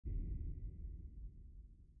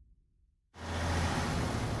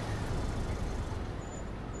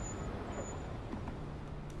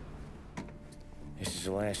is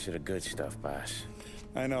the last of the good stuff, boss.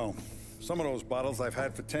 I know. Some of those bottles I've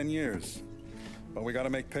had for 10 years. But we gotta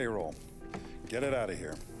make payroll. Get it out of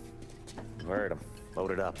here. You've heard him. Load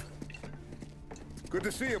it up. Good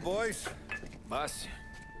to see you, boys. Boss,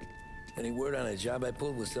 any word on a job I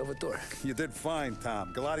pulled with Salvatore? You did fine,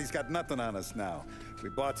 Tom. Galati's got nothing on us now. We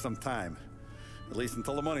bought some time. At least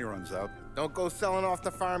until the money runs out. Don't go selling off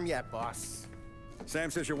the farm yet, boss. Sam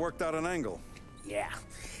says you worked out an angle. Yeah,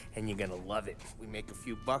 and you're gonna love it. We make a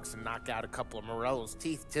few bucks and knock out a couple of Morello's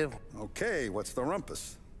teeth, too. Okay, what's the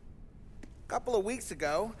rumpus? A couple of weeks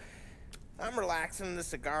ago, I'm relaxing in the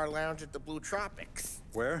cigar lounge at the Blue Tropics.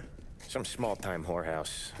 Where? Some small-time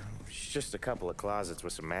whorehouse. It's just a couple of closets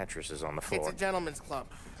with some mattresses on the floor. It's a gentleman's club.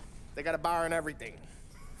 They got a bar and everything.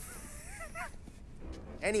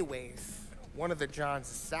 Anyways, one of the Johns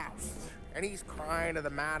is south, and he's crying to the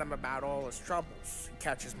madam about all his troubles. He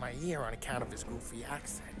catches my ear on account of his goofy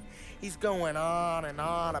accent. He's going on and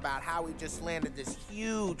on about how he just landed this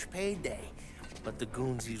huge payday, but the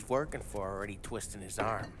goons he's working for are already twisting his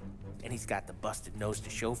arm, and he's got the busted nose to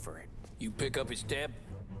show for it. You pick up his tab?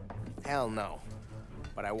 Hell no.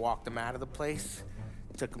 But I walked him out of the place,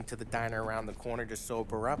 took him to the diner around the corner to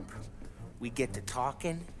sober up. We get to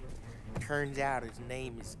talking. Turns out his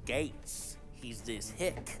name is Gates. He's this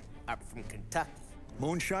hick up from Kentucky.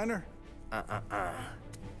 Moonshiner?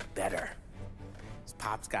 Better. His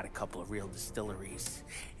pop's got a couple of real distilleries,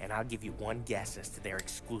 and I'll give you one guess as to their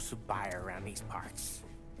exclusive buyer around these parts.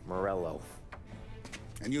 Morello.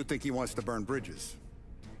 And you think he wants to burn bridges?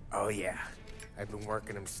 Oh yeah. I've been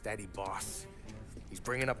working him steady, boss. He's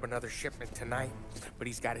bringing up another shipment tonight, but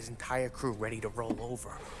he's got his entire crew ready to roll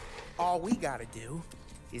over. All we gotta do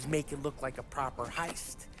is make it look like a proper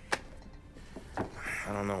heist.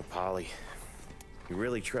 I don't know, Polly. You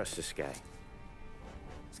really trust this guy?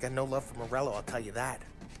 He's got no love for Morello, I'll tell you that.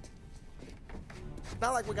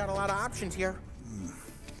 Not like we got a lot of options here.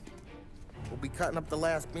 We'll be cutting up the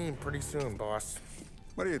last beam pretty soon, boss.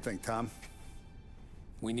 What do you think, Tom?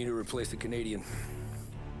 We need to replace the Canadian.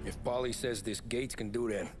 If Polly says this Gates can do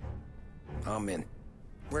that, I'm in.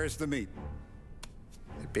 Where's the meet?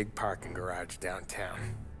 The big parking garage downtown.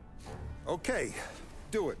 Okay,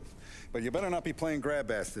 do it. But you better not be playing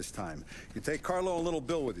grab ass this time. You take Carlo and Little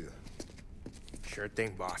Bill with you. Sure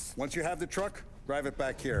thing, boss. Once you have the truck, drive it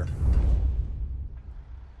back here.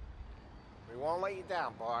 We won't let you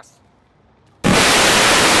down, boss.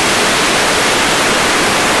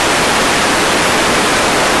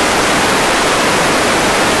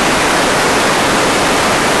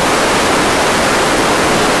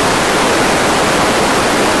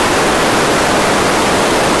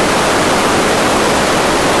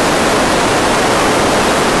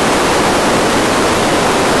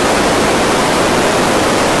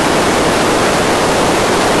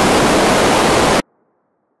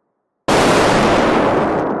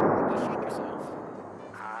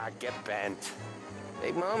 Get bent.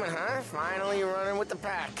 Big moment, huh? Finally you're running with the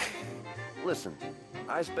pack. Listen,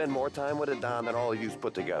 I spend more time with a Don than all of yous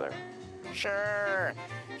put together. Sure.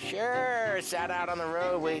 Sat out on the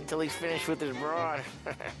road, waiting till he's finished with his broad.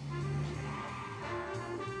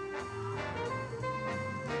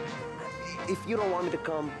 If you don't want me to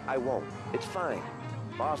come, I won't. It's fine.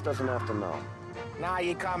 Boss doesn't have to know. Nah,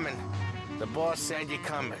 you're coming. The boss said you're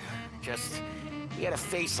coming. Just, you got a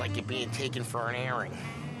face like you're being taken for an airing.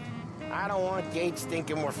 I don't want Gates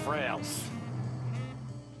thinking we're frails.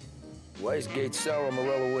 Why is Gates sour on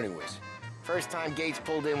Morello anyways? First time Gates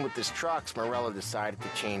pulled in with his trucks, Morello decided to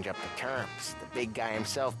change up the terms. The big guy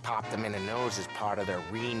himself popped him in the nose as part of their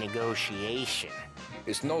renegotiation.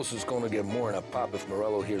 His nose is gonna get more than a pop if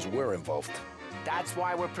Morello hears we're involved. That's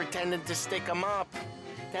why we're pretending to stick him up.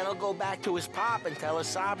 Then he'll go back to his pop and tell a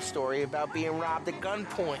sob story about being robbed at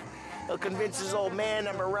gunpoint. He'll convince his old man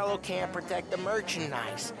that Morello can't protect the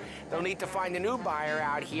merchandise. They'll need to find a new buyer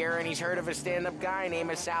out here, and he's heard of a stand-up guy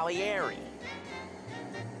named Salieri.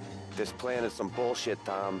 This plan is some bullshit,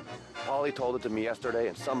 Tom. Paulie told it to me yesterday,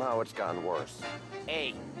 and somehow it's gotten worse.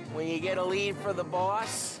 Hey, when you get a lead for the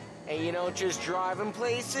boss, and you don't just drive him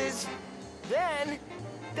places, then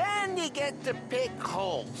you get to pick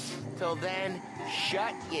holes. Till then,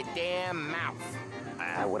 shut your damn mouth.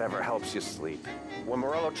 Whatever helps you sleep. When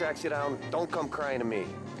Morello tracks you down, don't come crying to me.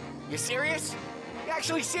 You serious? You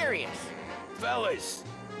actually serious? Fellas,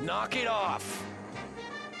 knock it off.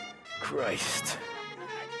 Christ.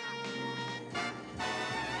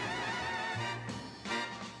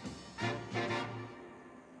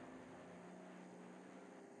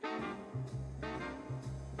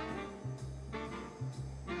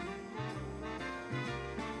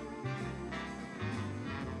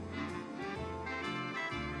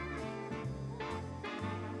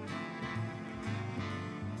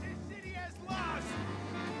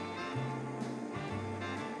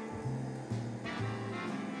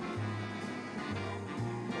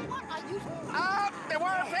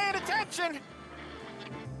 watching?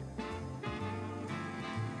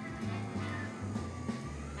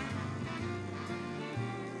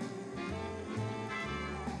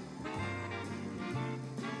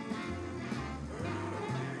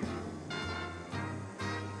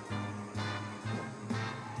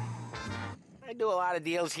 I do a lot of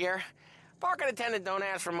deals here. Parking attendant don't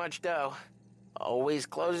ask for much dough. Always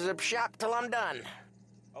closes up shop till I'm done.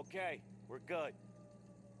 Okay, we're good.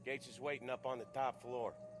 Gates is waiting up on the top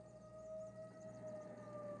floor.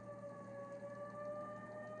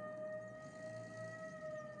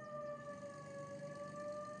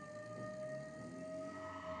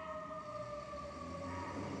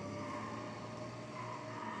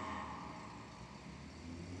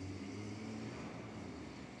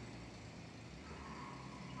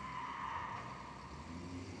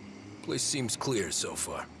 Place seems clear so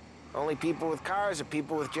far. Only people with cars are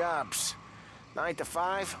people with jobs. 9 to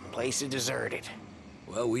 5, place is deserted.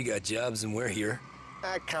 Well, we got jobs and we're here.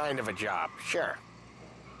 That kind of a job, sure.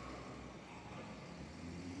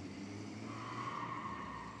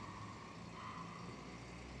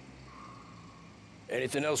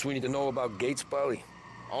 Anything else we need to know about Gates, Polly?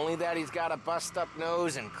 Only that he's got a bust-up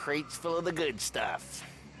nose and crates full of the good stuff.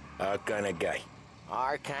 Our kind of guy.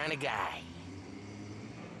 Our kind of guy.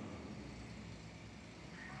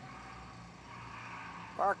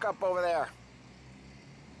 Park up over there.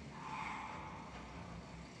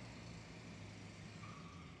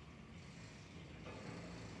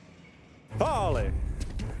 Polly,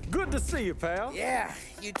 good to see you, pal. Yeah,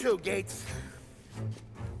 you too, Gates.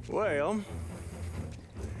 Well,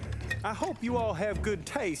 I hope you all have good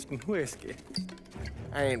taste in whiskey.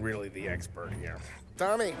 I ain't really the expert here.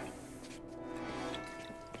 Tommy.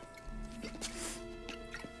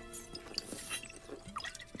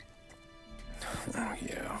 Oh,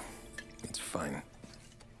 yeah. It's fine.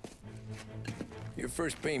 Your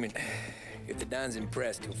first payment. If the Don's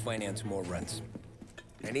impressed, he'll finance more runs.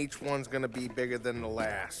 And each one's gonna be bigger than the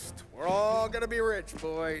last. We're all gonna be rich,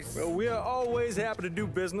 boys. Well, we're always happy to do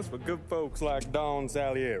business with good folks like Don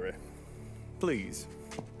Salieri. Please,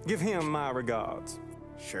 give him my regards.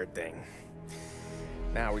 Sure thing.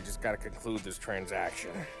 Now we just gotta conclude this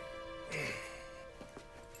transaction.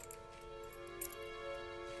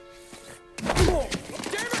 Oh,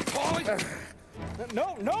 damn it, Polly!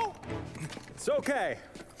 No! It's okay.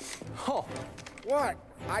 Oh. What?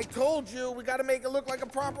 I told you, we gotta make it look like a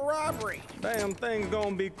proper robbery. Damn thing's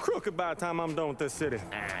gonna be crooked by the time I'm done with this city.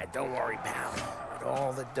 Ah, don't worry, pal. With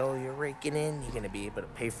all the dough you're raking in, you're gonna be able to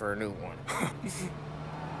pay for a new one.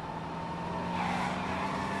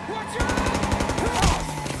 Watch out!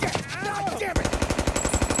 God damn it!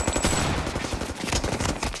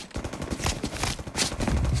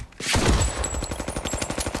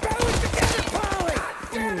 Balance together, Polly! God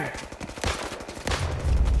damn it!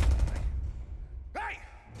 Hey!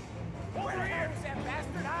 Over here! That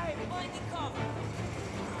bastard hide! Finding cover.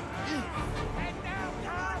 Head down!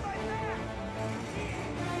 God, my man!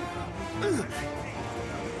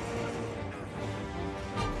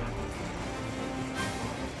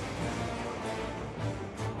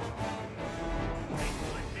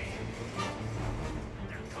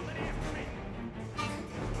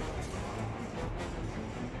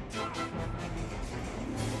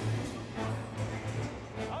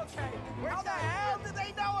 How the hell did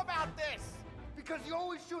they know about this? Because you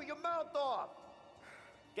always shoot your mouth off.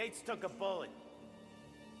 Gates took a bullet.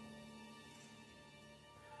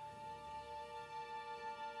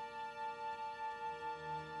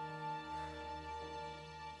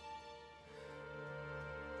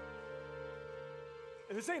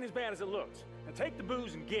 This ain't as bad as it looks. Now take the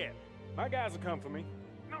booze and get. My guys will come for me.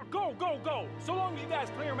 Now go! So long as you guys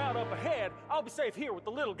clear him out up ahead, I'll be safe here with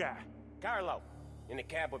the little guy. Carlo, in the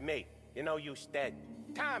cab with me. You know you stead.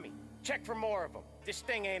 Tommy, check for more of them. This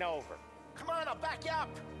thing ain't over. Come on, I'll back you up.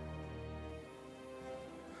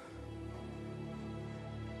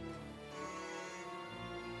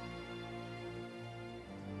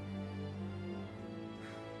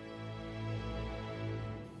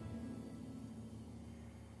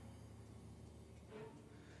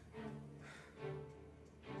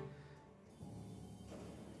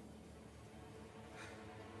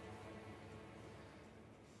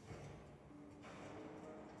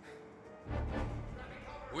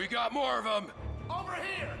 We got more of them! Over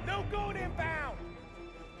here! No going inbound!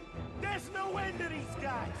 There's no end to these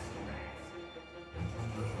guys!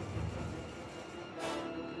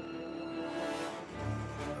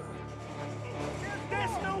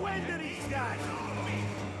 There's no end to these guys!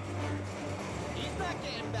 He's not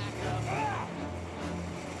getting back up.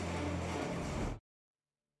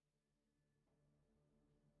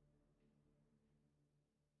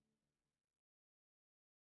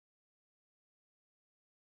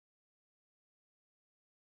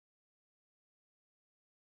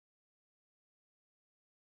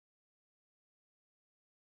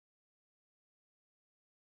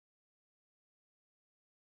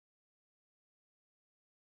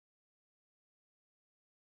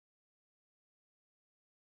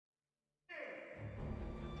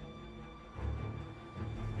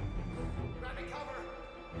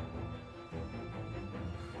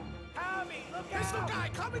 me! Missile guy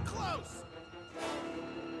coming close!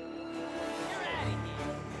 You're out of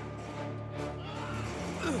here.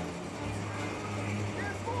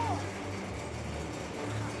 There's more!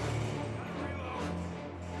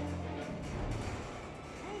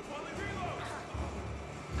 Move while he reloads!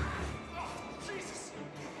 Oh, Jesus!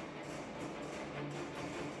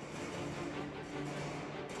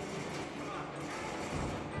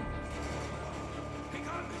 Pick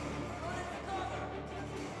on me!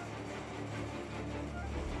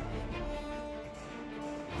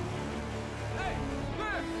 Hey,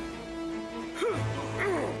 there!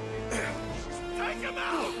 Take him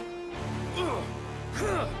out!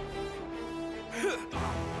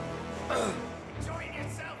 Enjoying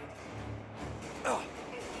yourself?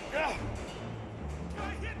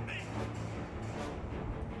 Guy hit me!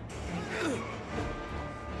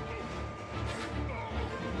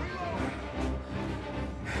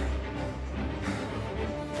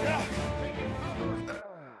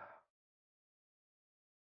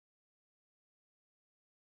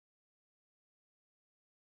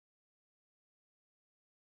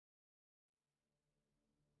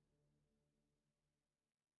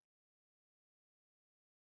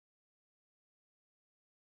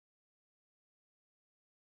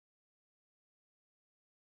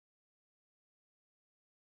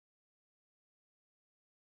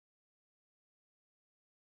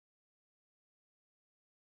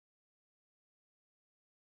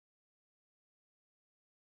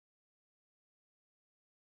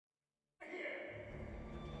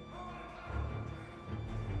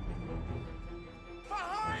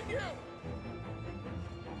 Behind you!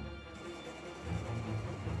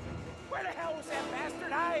 Where the hell was that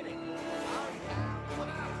bastard hiding?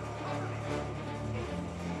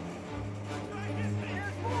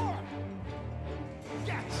 There's more!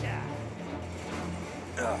 Gotcha!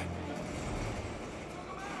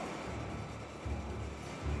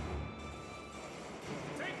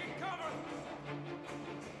 Taking cover!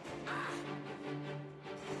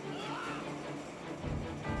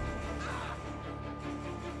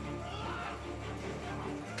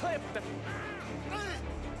 Clip the...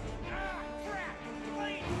 Crap!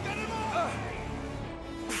 Wait! Get him off!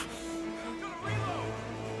 Gonna reload!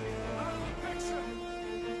 Out of the picture!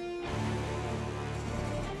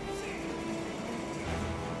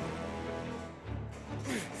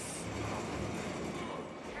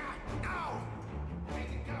 Ow!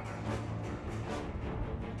 Taking cover.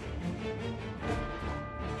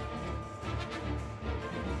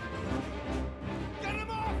 Get him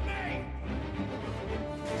off me!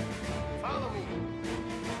 Follow me.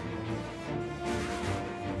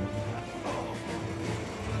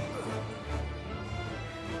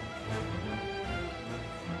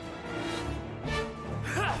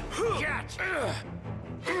 Gotcha!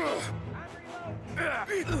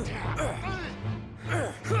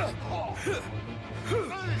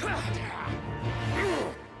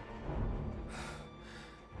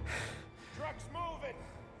 Truck's moving!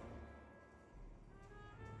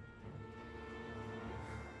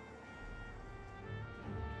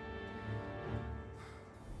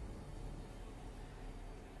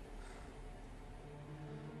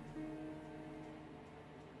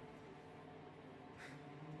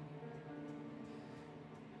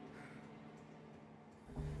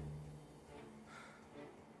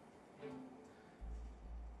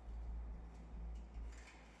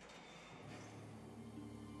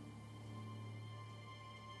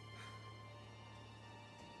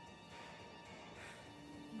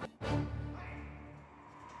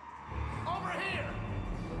 Over here!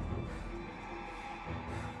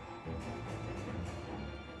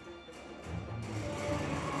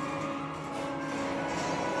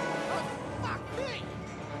 Fuck me!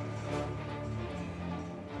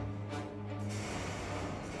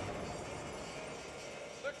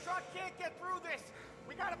 The truck can't get through this!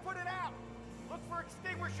 We gotta put it out! Look for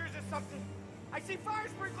extinguishers or something! I see fire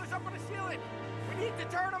sprinklers up on the ceiling! We need to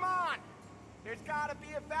turn them on! There's gotta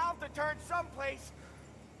be a valve to turn someplace!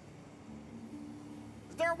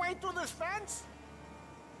 Is there a way through this fence?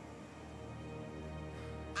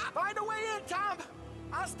 Find a way in, Tom!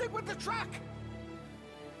 I'll stick with the truck!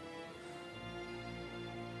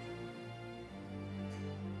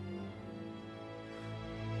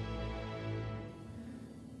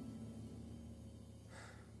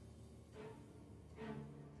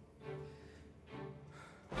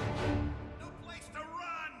 No place to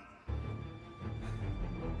run!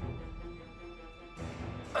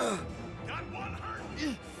 Got one hurt!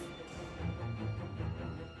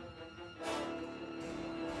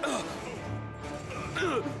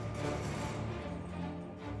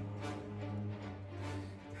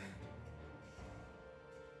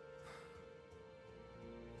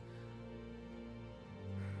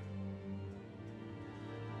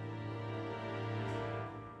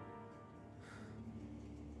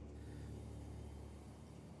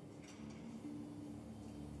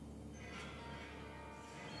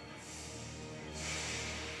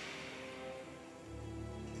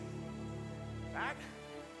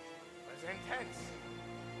 intense.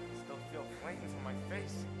 Still feel flames on my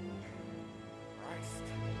face. Christ.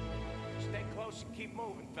 Stay close and keep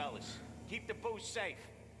moving, fellas. Keep the booze safe.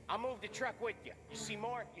 I'll move the truck with you. You see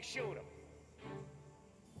more, you shoot him.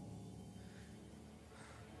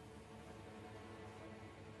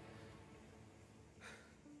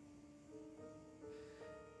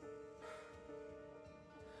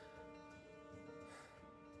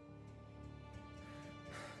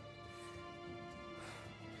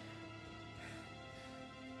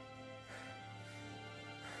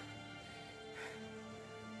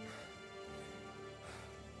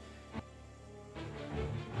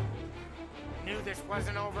 Knew this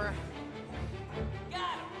wasn't over. Got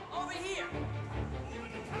him! Over here!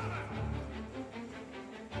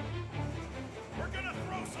 We're gonna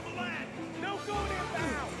throw some lead! No going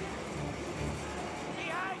inbound!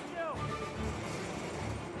 Behind you!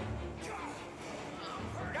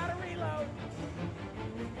 Gotta reload!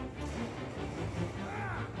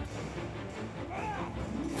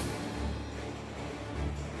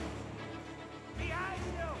 Behind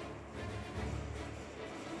you!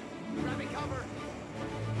 Grab me cover!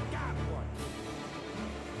 Got one!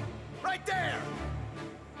 Right there!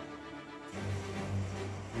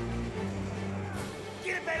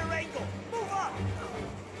 Get a better angle! Move up!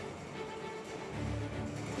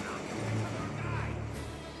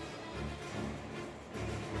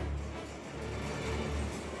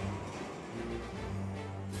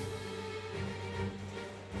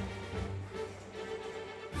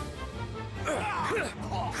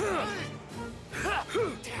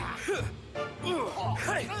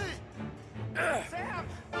 Sam!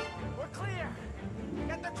 We're clear!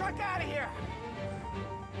 Get the truck out of here!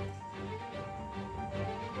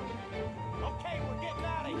 Okay, we're getting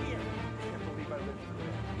out of here. Can't believe I lived through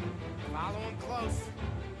that. Follow him close.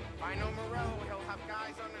 If I know Morello, he'll have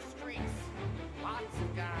guys on the streets. Lots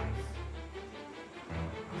of guys.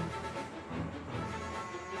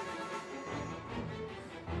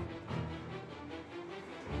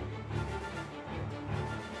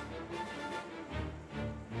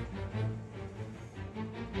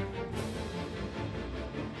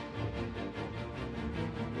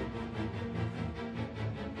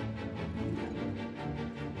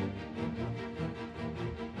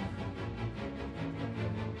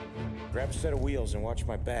 Grab a set of wheels and watch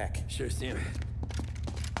my back. Sure, Sam.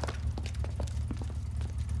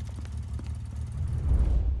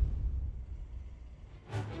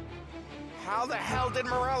 How the hell did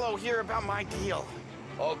Morello hear about my deal?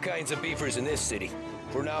 All kinds of beefers in this city.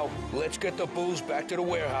 For now, let's get the booze back to the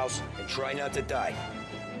warehouse and try not to die.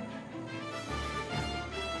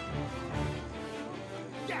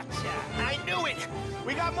 Gotcha! I knew it!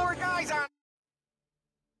 We got more guys on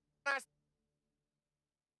us!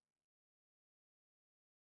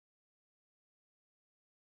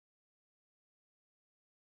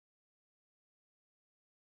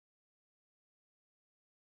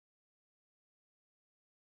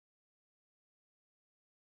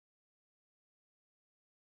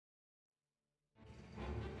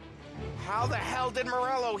 How the hell did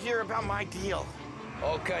Morello hear about my deal?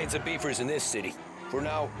 All kinds of beefers in this city. For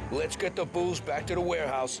now, let's get the booze back to the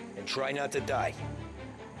warehouse and try not to die.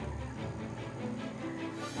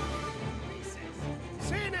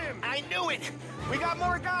 Seen him! I knew it! We got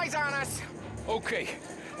more guys on us! Okay,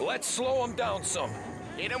 let's slow them down some.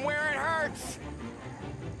 Hit him where it hurts!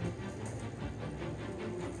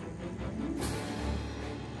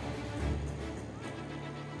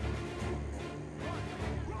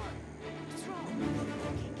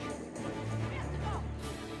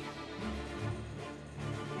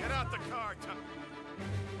 Get out the car, Tom.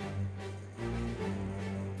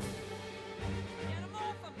 Get him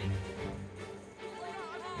off of me! You let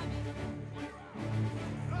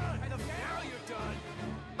him have it! Now you're done.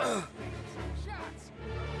 Shots.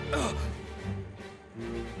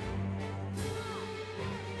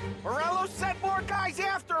 Morello sent more guys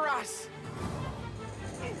after us!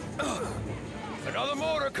 Another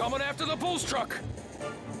motor coming after the booze truck.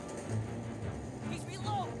 He's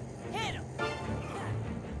reloading! Hit him!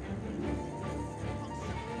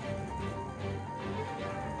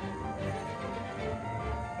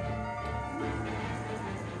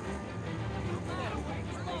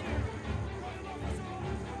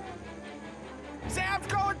 Sam's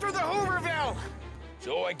going through the Hooverville!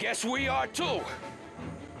 So I guess we are too.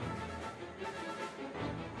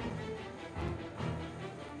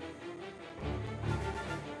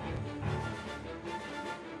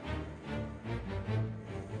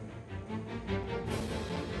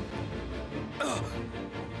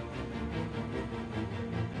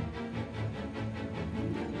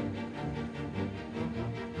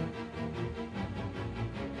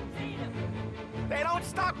 Seen him! don't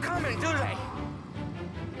stop coming, do they?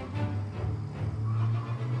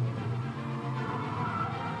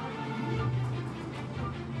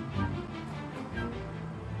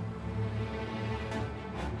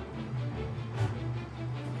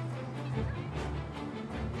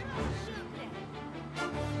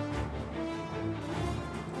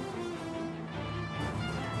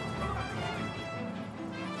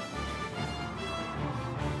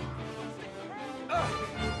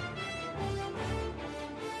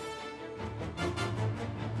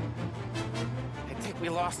 We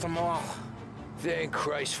lost them all. Thank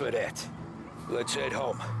Christ for that. Let's head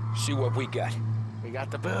home. See what we got. We got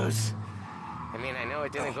the booze. I mean, I know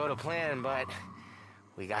it didn't go to plan, but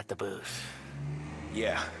we got the booze.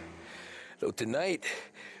 Yeah. Though tonight,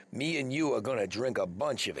 me and you are gonna drink a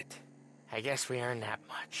bunch of it. I guess we earned that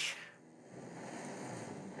much.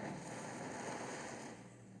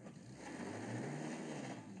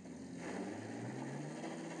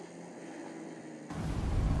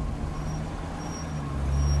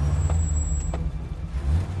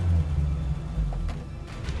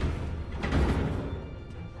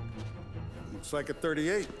 Looks like a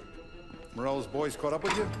 38. Morello's boys caught up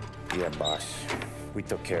with you? Yeah, boss. We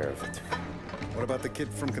took care of it. What about the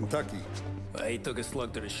kid from Kentucky? He took a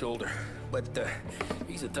slug to the shoulder, but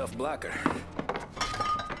he's a tough blocker.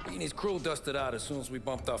 He and his crew dusted out as soon as we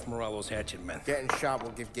bumped off Morello's hatchet men. Getting shot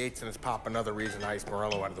will give Gates and his pop another reason to ice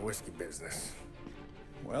Morello out of the whiskey business.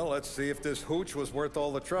 Well, let's see if this hooch was worth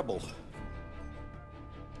all the trouble.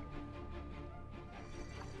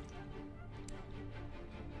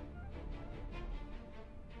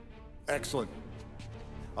 Excellent.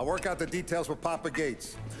 I'll work out the details with Papa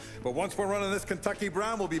Gates. But once we're running this Kentucky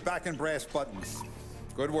Brown, we'll be back in brass buttons.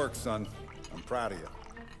 Good work, son. I'm proud of you.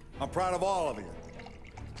 I'm proud of all of you.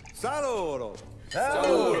 Saludo!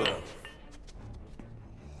 Saludo!